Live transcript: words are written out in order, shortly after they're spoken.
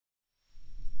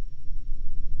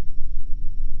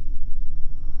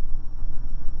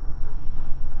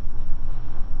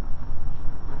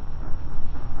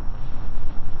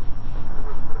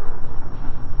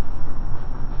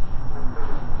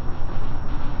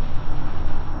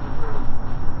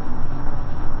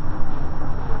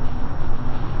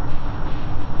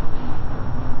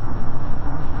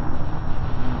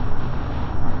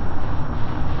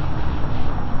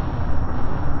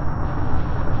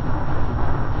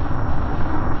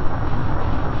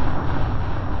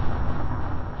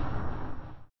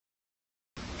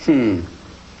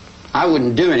I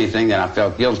wouldn't do anything that I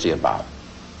felt guilty about.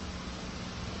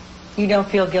 You don't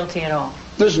feel guilty at all?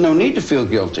 There's no need to feel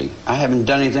guilty. I haven't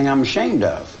done anything I'm ashamed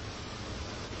of.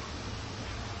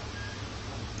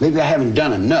 Maybe I haven't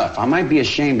done enough. I might be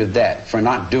ashamed of that, for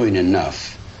not doing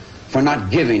enough, for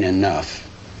not giving enough,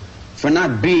 for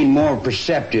not being more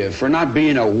perceptive, for not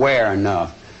being aware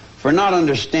enough, for not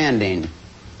understanding,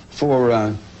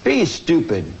 for being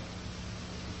stupid.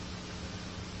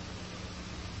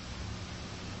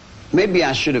 Maybe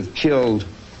I should have killed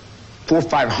 400 or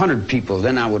 500 people,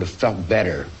 then I would have felt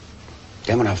better.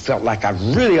 Then when I felt like I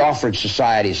really offered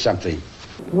society something.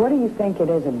 What do you think it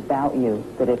is about you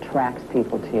that attracts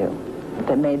people to you,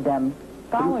 that made them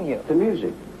follow you? The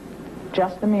music.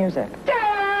 Just the music?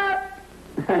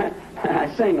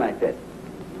 I sing like that.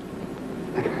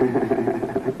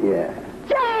 Yeah.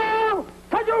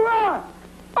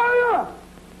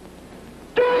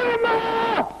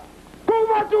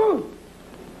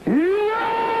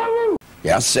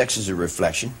 Yeah, sex is a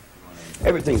reflection.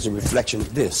 Everything's a reflection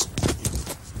of this.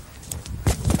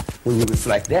 When you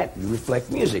reflect that, you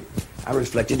reflect music. I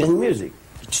reflect it in music.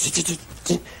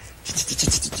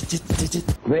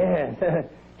 Man,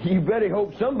 you better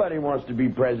hope somebody wants to be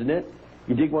president.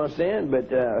 You dig what I'm saying?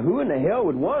 But who in the hell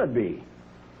would want to be?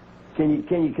 Can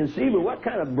you conceive of what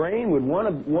kind of brain would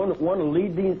want to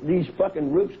lead these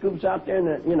fucking Rube Scoops out there?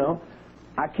 And you know,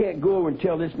 I can't go over and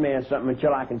tell this man something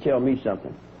until I can tell me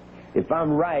something. If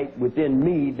I'm right within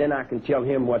me, then I can tell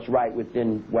him what's right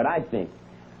within what I think.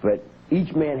 But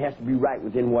each man has to be right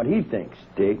within what he thinks,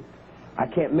 dig? I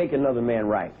can't make another man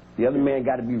right. The other man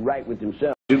got to be right with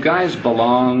himself. Do guys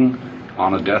belong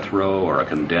on a death row or a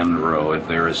condemned row, if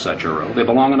there is such a row? They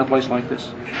belong in a place like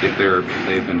this? If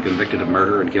they've been convicted of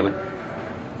murder and killing?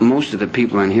 Most of the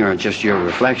people in here are just your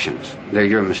reflections. They're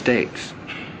your mistakes.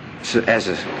 So, as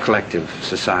a collective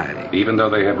society. Even though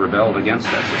they have rebelled against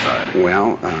that society?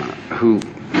 Well,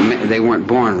 they weren't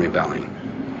born rebelling.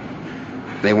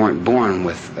 They weren't born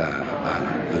with the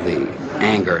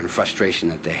anger and frustration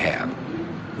that they have.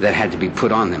 That had to be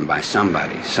put on them by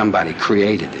somebody. Somebody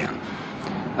created them.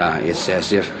 It's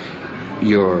as if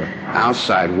your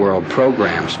outside world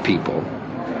programs people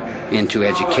into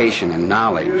education and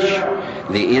knowledge.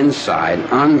 The inside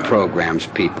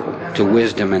unprograms people to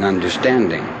wisdom and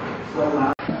understanding.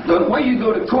 The way you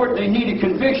go to court, they need a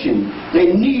conviction.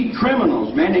 They need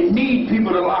criminals, man. They need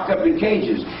people to lock up in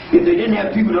cages. If they didn't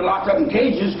have people to lock up in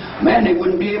cages, man, they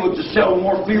wouldn't be able to sell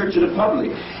more fear to the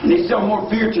public. And they sell more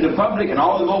fear to the public, and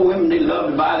all the old women, they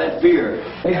love to buy that fear.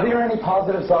 Is there any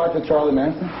positive side to Charlie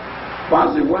Manson?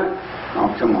 Positive what?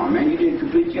 Oh, come on, man. You didn't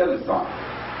complete the other thought.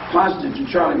 Positive to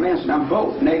Charlie Manson. I'm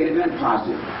both negative and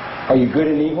positive. Are you good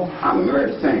and evil? I'm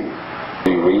everything.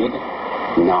 Do you read?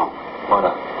 No. Why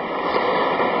not?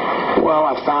 Well,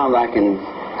 I found my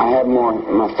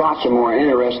thoughts are more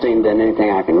interesting than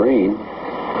anything I can read.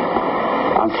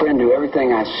 I'm friend to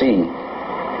everything I see,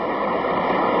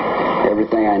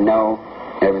 everything I know,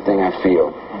 everything I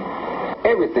feel.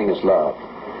 Everything is love.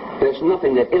 There's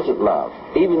nothing that isn't love.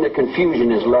 Even the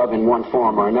confusion is love in one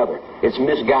form or another. It's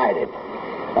misguided.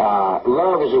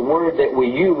 Love is a word that we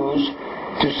use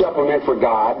to supplement for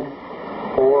God,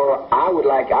 or I would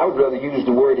rather use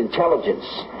the word intelligence.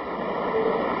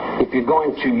 If you're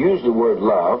going to use the word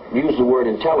love, use the word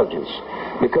intelligence.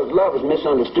 Because love is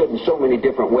misunderstood in so many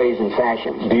different ways and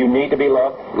fashions. Do you need to be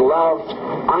loved? Loved?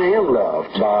 I am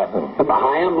loved.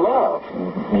 I am loved.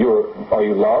 Are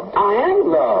you loved? I am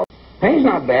loved. Pain's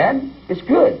not bad. It's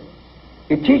good.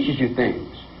 It teaches you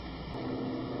things.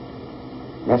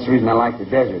 That's the reason I like the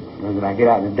desert. When I get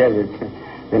out in the desert,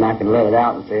 then I can let it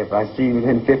out and say, if I see you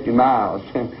within 50 miles,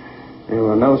 they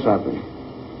will know something.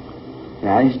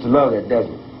 Now, I used to love that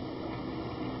desert.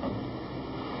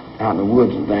 Out in the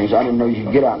woods and things. I didn't know you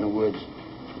could get out in the woods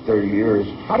for 30 years.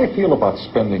 How do you feel about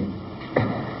spending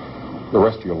the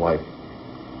rest of your life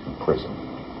in prison?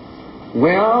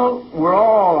 Well, we're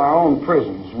all our own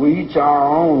prisons. We each are our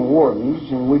own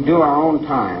wardens, and we do our own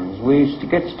times. We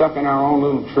get stuck in our own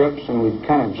little trips, and we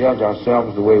kind of judge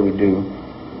ourselves the way we do.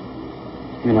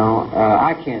 You know,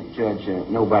 I can't judge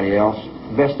nobody else.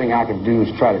 The best thing I can do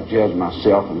is try to judge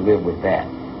myself and live with that.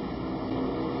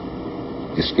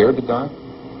 You scared to die?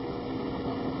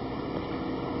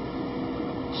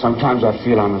 Sometimes I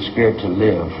feel I'm scared to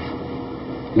live.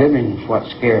 Living is what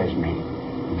scares me.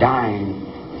 Dying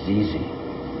is easy.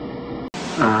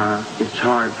 It's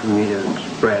hard for me to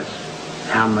express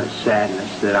how much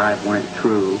sadness that I went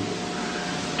through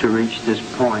to reach this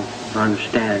point of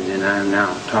understanding that I'm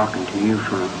now talking to you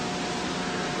from.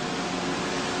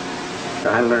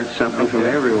 I learned something from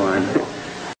everyone.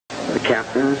 The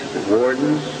captains, the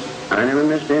wardens, I never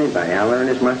missed anybody. I learned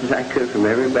as much as I could from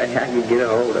everybody I could get a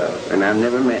hold of. And I've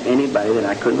never met anybody that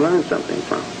I couldn't learn something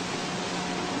from.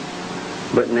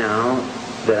 But now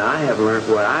that I have learned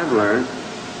what I've learned,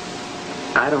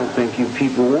 I don't think you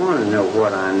people want to know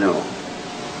what I know.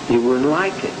 You wouldn't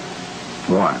like it.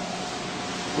 Why?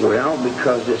 Well,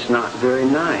 because it's not very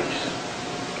nice.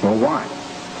 Well, why?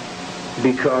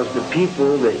 Because the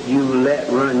people that you let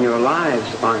run your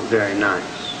lives aren't very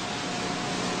nice.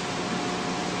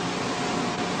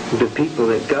 The people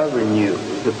that govern you,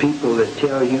 the people that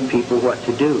tell you people what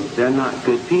to do, they're not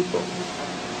good people.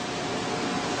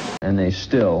 And they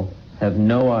still have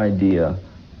no idea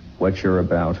what you're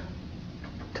about.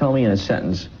 Tell me in a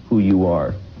sentence who you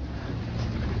are.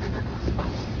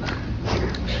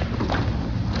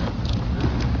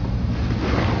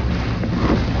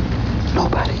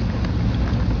 Nobody.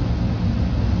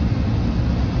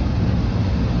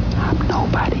 I'm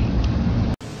nobody.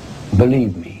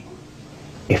 Believe me,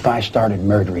 if I started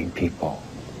murdering people,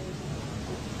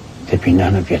 there'd be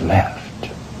none of you left.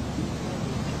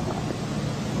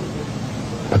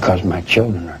 Because my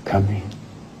children are coming.